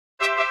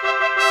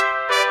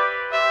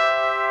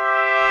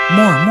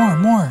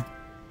More.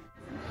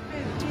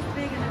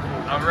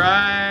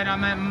 Alright,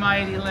 I'm at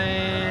Mighty Link.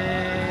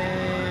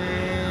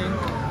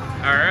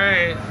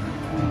 Alright.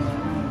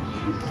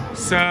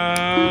 So,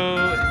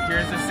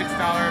 here's a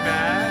 $6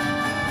 bet.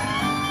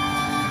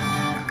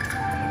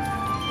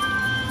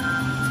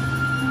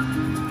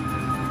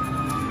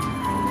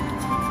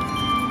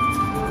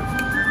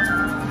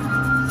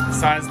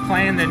 So I was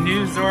playing the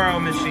new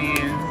Zorro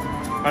machine,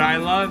 but I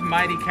love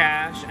Mighty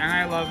Cash and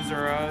I love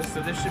Zorro,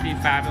 so this should be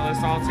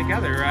fabulous all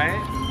together,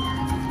 right?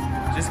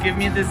 Just give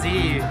me the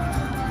Z.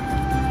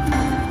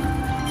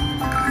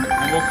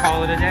 And we'll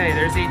call it a day.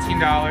 There's $18.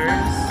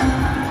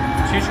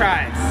 2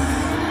 tries.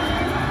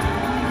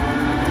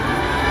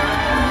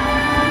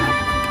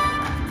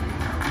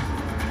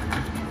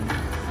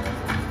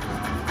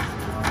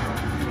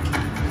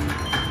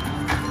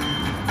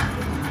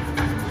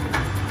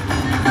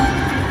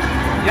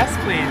 Yes,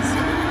 please.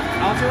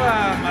 I'll do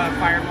a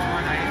fireball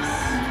on ice.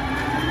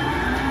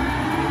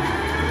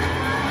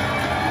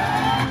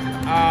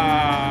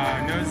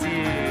 No Z.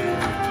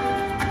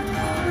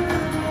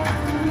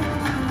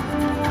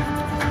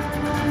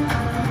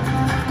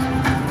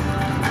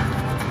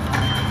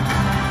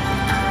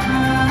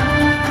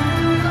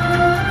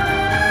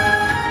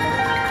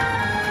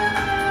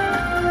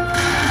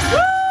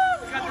 Woo!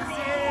 Got the Z.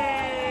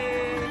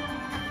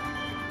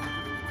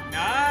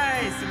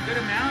 Nice, some good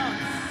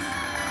amounts.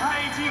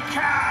 Mighty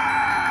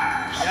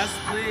Cash! Yes,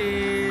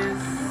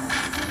 please.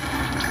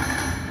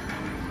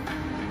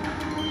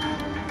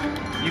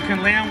 You can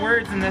land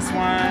words in this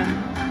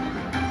one.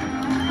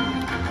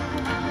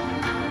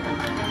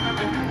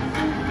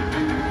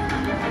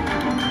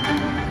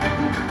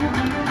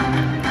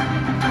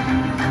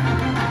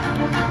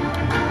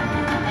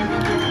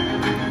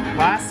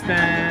 Last spin.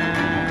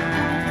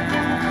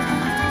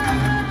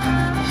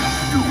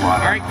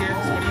 Alright,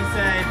 Gibbs, what do you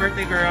say?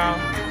 Birthday girl.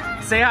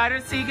 Say hi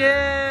to C.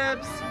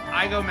 Gibbs.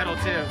 I go middle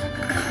too.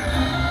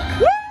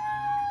 Woo!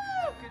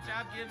 Good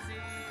job,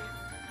 Gibbsy.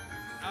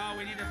 Oh,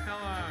 we need to fill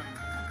him.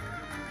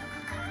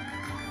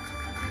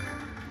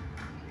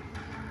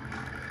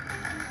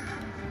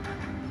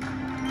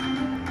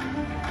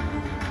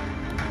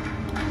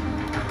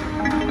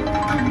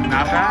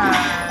 Not bad.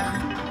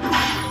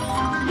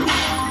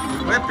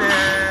 Whip it.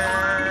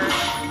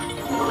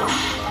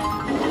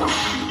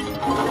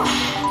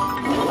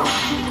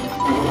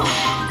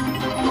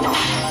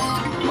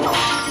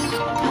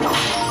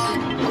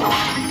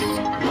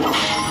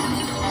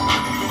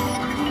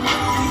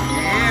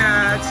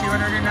 Yeah,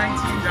 $219.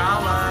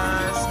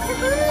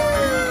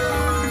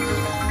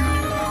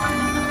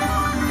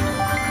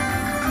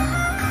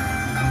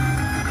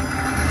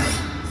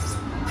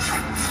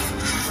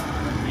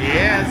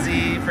 Yeah, Z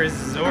for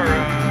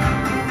Zorro.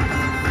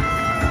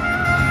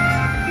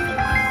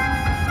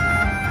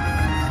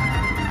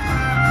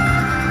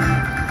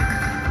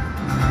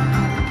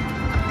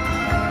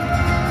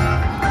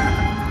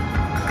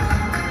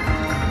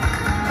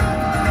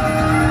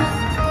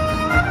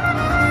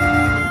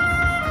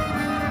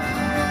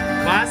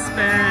 Last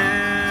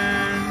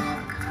spin.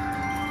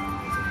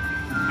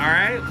 All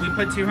right, we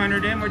put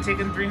 200 in. We're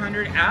taking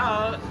 300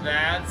 out.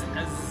 That's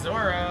a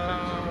Zorro.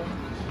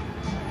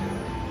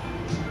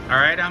 All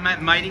right, I'm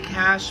at Mighty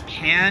Cash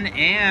Pan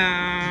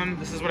Am.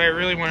 This is what I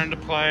really wanted to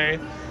play.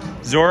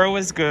 Zorro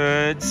is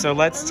good, so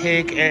let's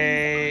take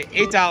a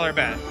 $8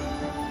 bet.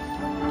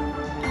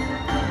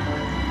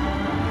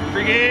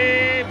 Free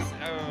games.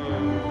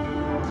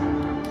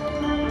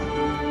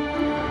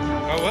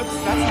 Oh, whoops,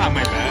 that's not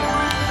my bet.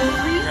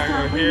 Gotta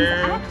go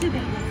here.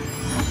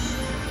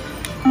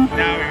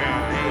 Now we go.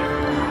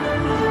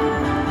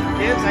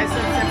 Gibbs, I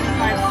said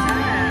 75 cents.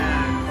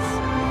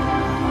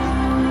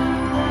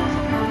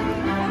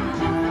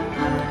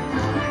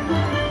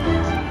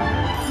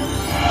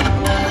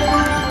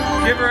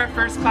 Give her a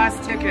first class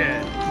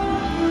ticket.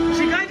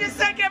 I just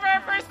said give her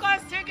a first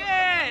class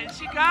ticket.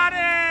 She got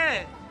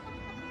it.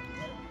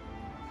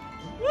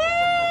 Woo!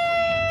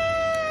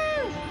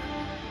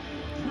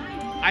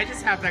 I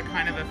just have that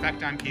kind of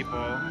effect on people.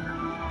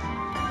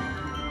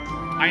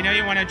 I know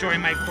you want to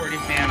join my Cordy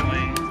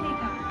family.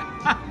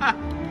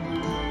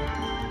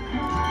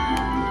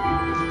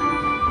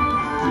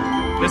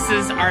 This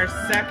is our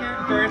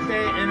 2nd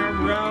birthday in a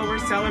row. We're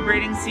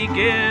celebrating C.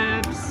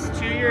 Gibbs.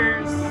 2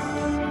 years.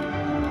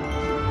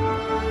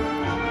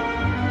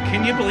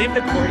 Can you believe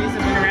the Cordys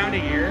have been around a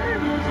year?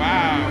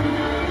 Wow.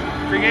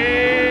 Free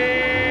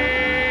games!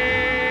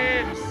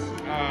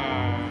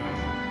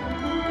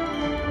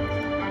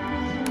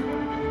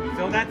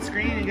 Fill that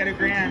screen and get a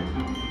grand.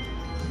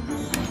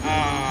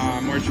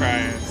 More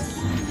tries.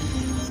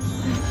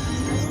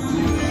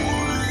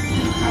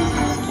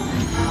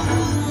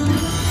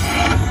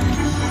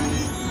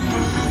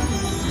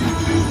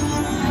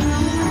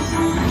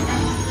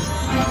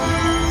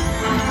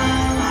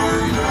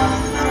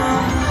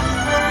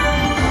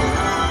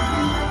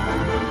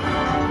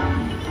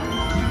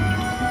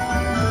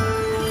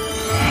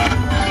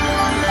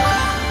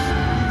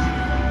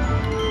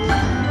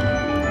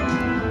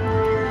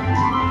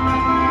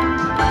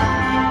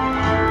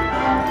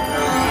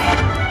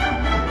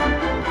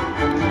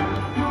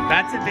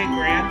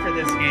 grand for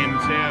this game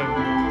too.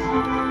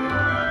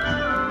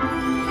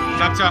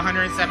 It's up to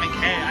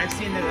 107K. I've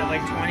seen it at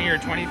like 20 or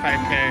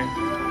 25K.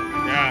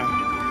 Yeah.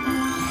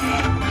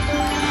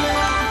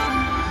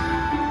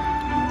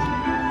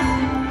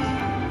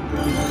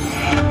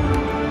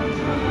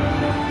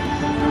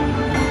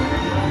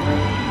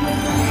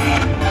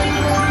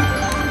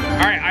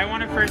 All right, I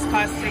want a first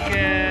class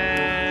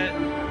ticket.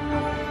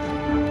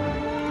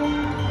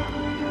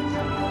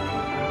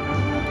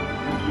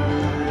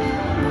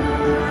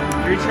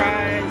 Three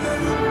tries.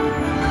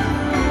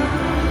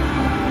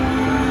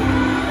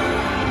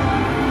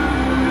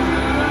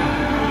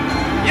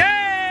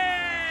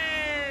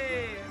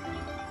 Yay!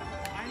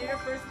 I need a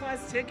first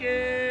class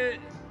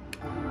ticket.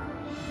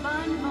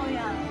 Bon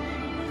voyage.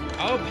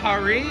 Oh,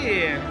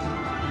 Paris.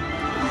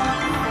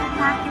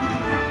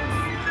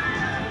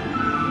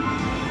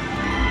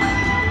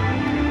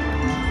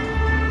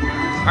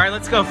 All right,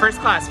 let's go. First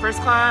class, first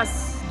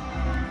class.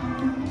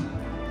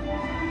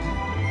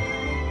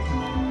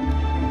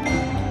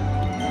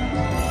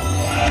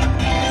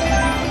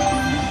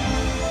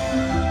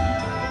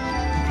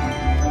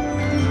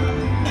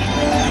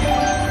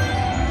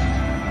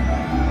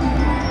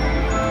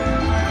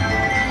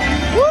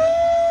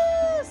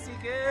 Woo! See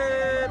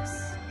Gibbs.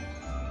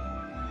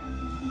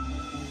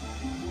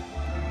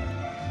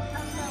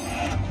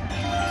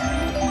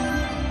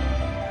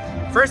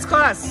 First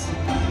class.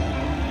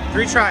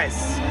 3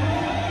 tries.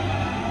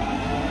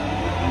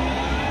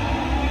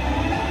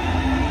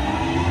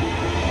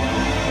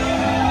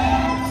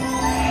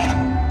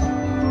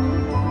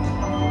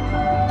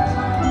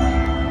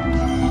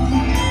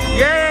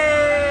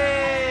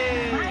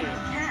 Yay!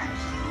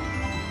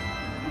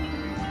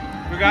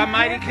 We got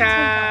Mighty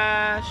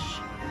Cash.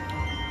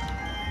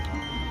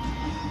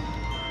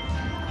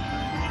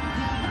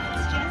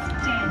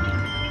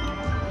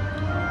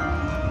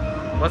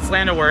 Let's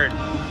land a word.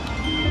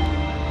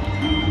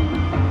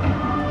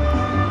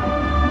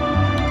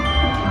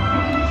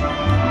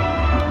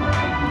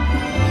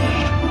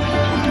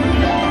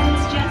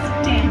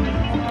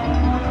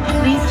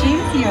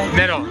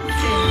 Middle.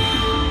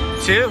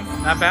 2.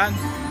 Not bad.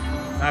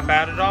 Not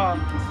bad at all.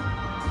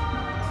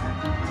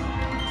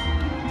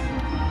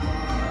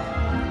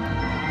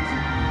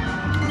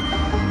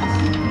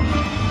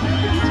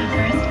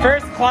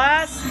 First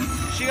class.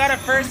 She got a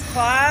first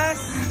class.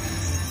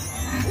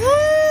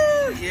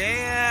 Woo!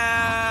 Yeah.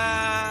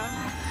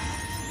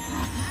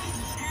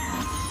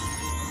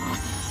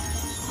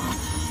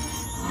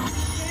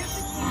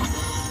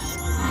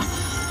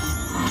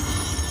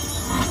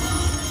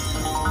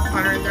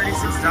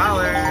 $136.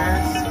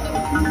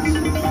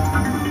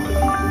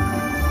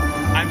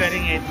 I'm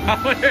betting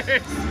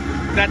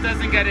 $8. That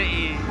doesn't get an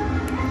E.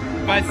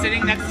 But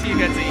sitting next to you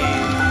gets an E.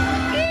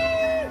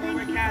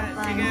 We're cat it.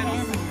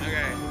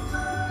 Okay.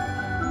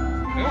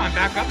 Oh, I'm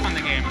back up on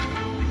the game.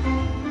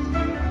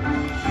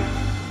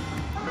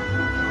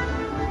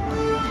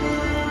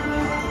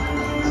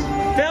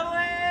 Fill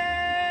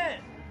it!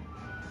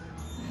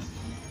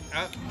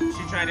 Oh,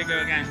 she tried to go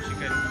again. She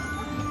couldn't.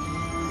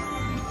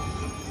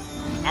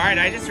 All right,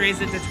 I just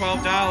raised it to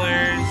 $12.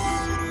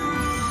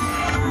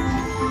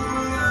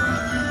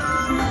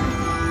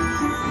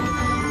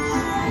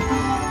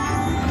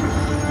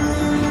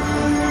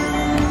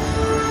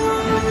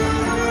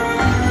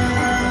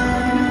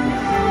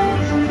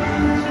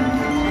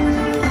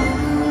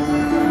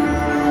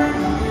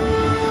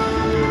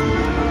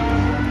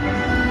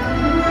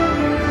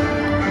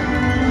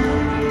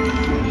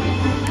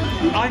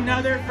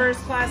 Another first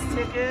class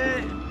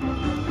ticket.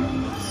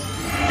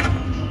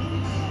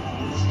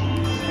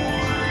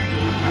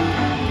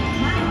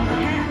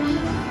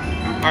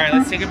 All right,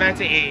 let's take it back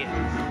to 8.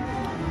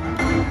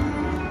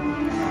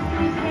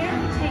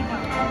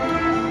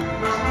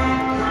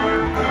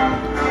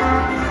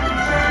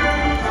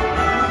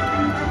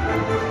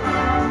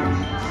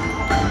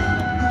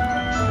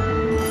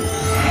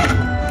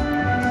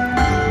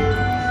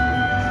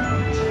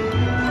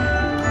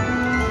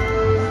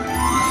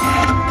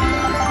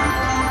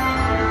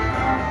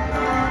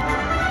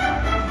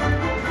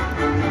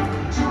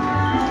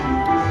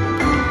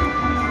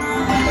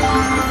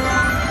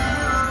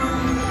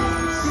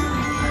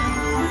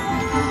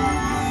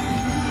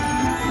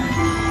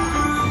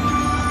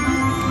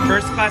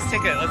 First class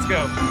ticket, let's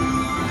go.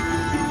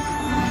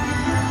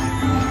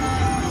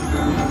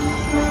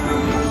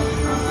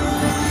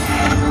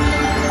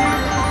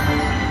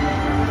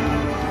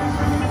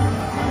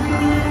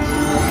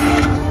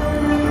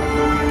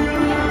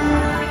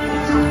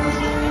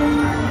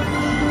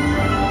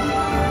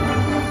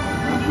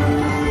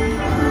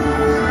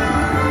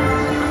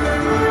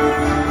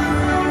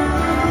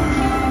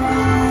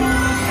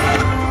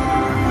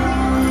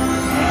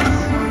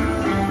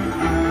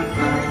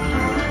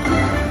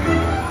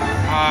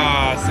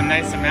 Some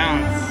nice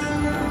amounts.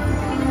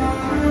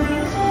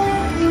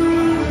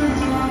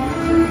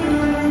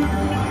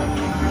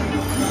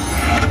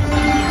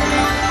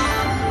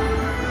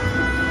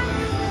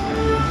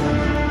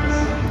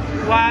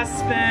 Last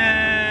spin.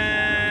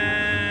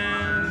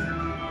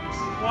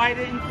 Well, I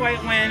didn't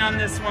quite win on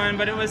this one,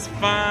 but it was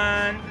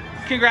fun.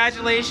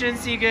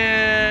 Congratulations,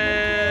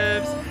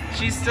 Gibbs.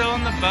 She's still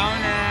in the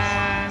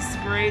bonus.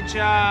 Great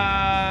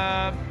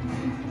job.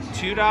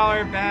 $2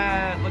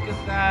 bet. Look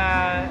at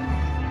that.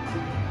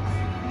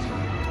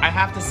 I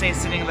have to say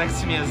sitting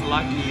next to me is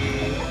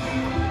lucky.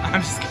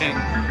 I'm just kidding.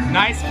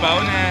 Nice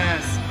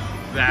bonus.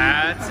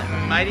 That's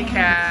Mighty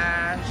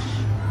Cash.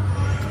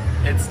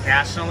 It's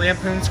National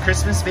Lampoon's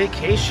Christmas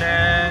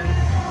Vacation.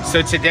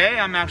 So today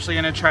I'm actually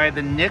gonna try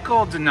the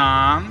nickel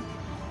denom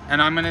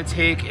and I'm gonna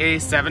take a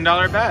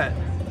 $7 bet.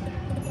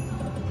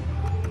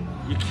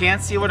 You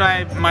can't see what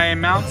my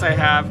amounts I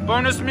have.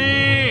 Bonus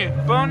me!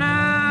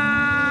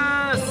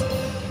 Bonus!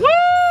 Woo!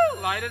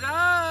 Light it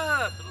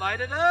up!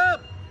 Light it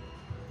up!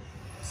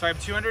 So I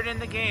have 200 in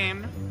the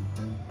game.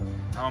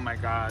 Oh my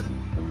God.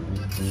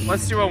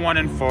 Let's do a 1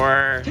 and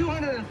 4.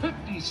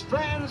 250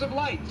 strands of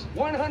light,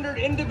 100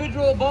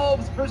 individual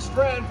bulbs per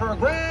strand for a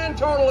grand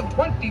total of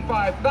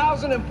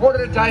 25,000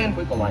 imported Italian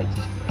with the lights.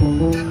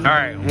 All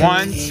right,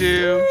 1,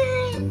 2.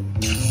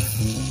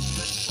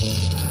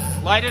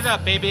 Light it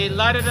up, baby,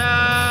 light it up!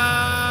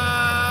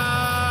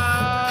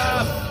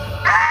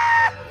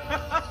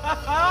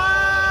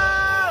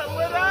 Ah!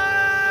 Lit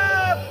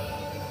up!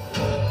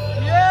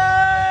 Yes!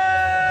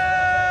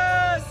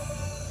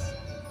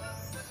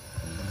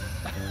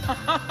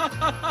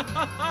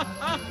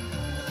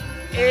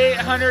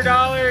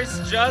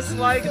 $800 just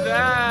like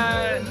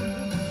that.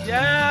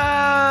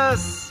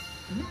 Yes!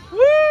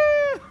 Woo!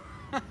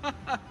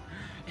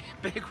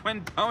 Big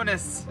win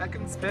bonus,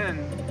 second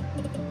spin.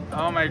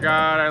 Oh my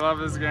God, I love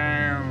this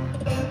game.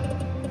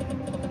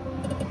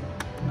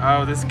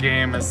 Oh, this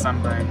game is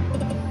something.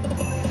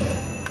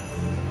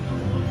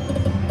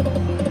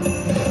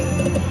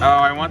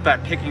 Oh, I want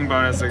that picking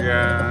bonus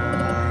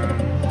again.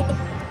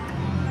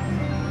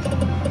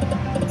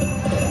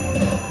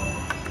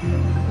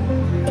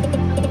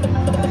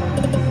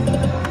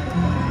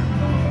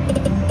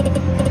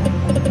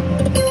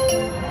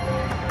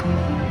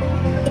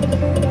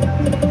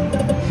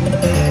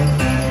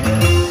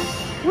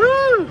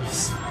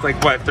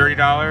 Like what, $30?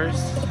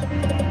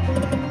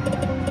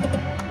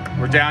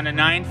 We're down to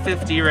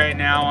 $9.50 right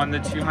now on the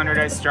 200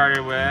 I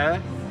started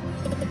with.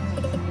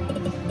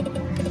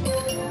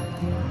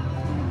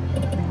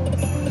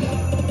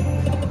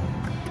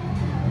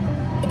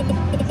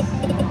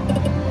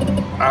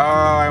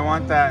 Oh, I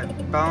want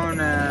that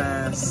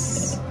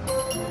bonus.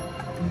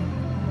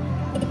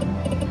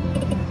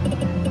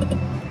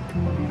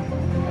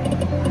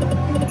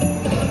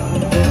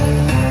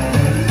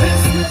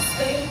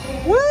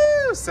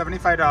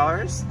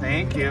 $75,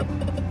 thank you.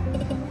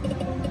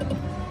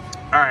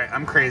 All right,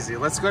 I'm crazy.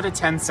 Let's go to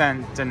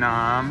 10-cent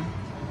denom.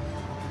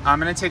 I'm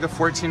gonna take a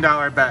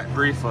 $14 bet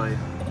briefly.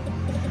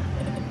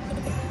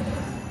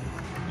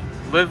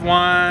 Live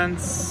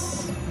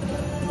once.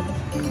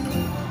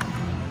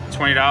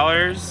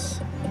 $20.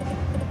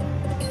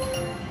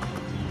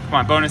 Come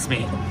on, bonus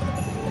me.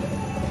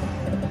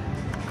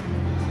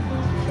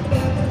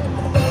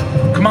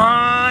 Come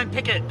on,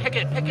 pick it, pick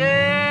it, pick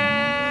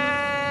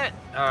it!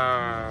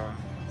 Oh.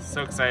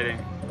 So exciting.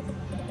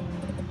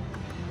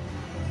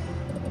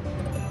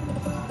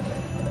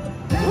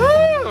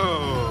 Woo!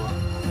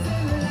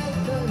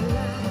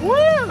 Woo!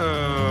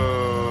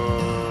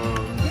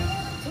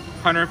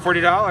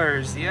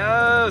 $140,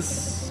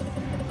 yes!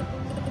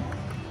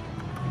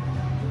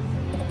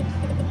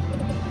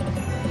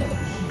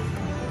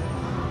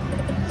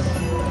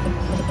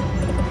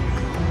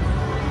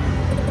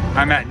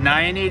 I'm at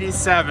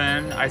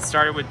 $987. I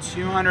started with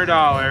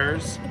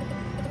 $200.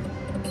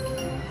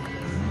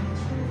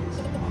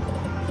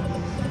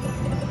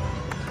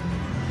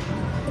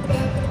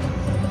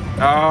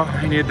 Oh,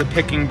 I need the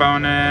picking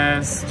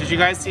bonus. Did you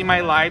guys see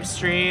my live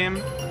stream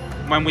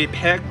when we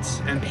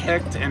picked and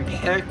picked and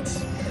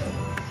picked?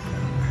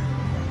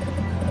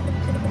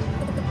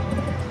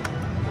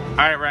 All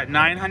right, we're at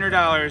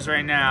 $900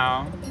 right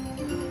now.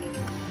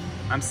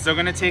 I'm still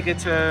gonna take it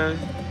to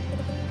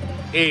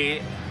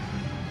 8.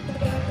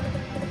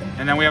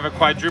 And then we have a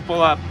quadruple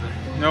up.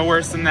 No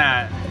worse than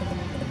that.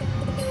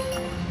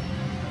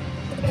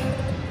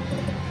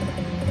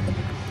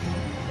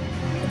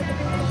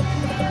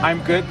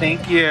 I'm good,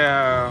 thank you.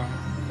 All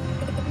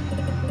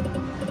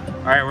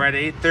right, we're at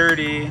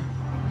 8:30.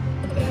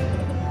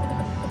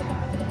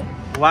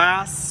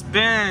 Last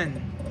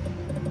spin.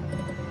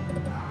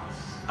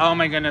 Oh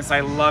my goodness,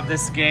 I love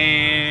this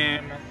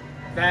game.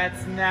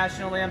 That's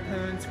National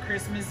Lampoon's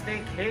Christmas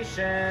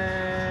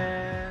Vacation.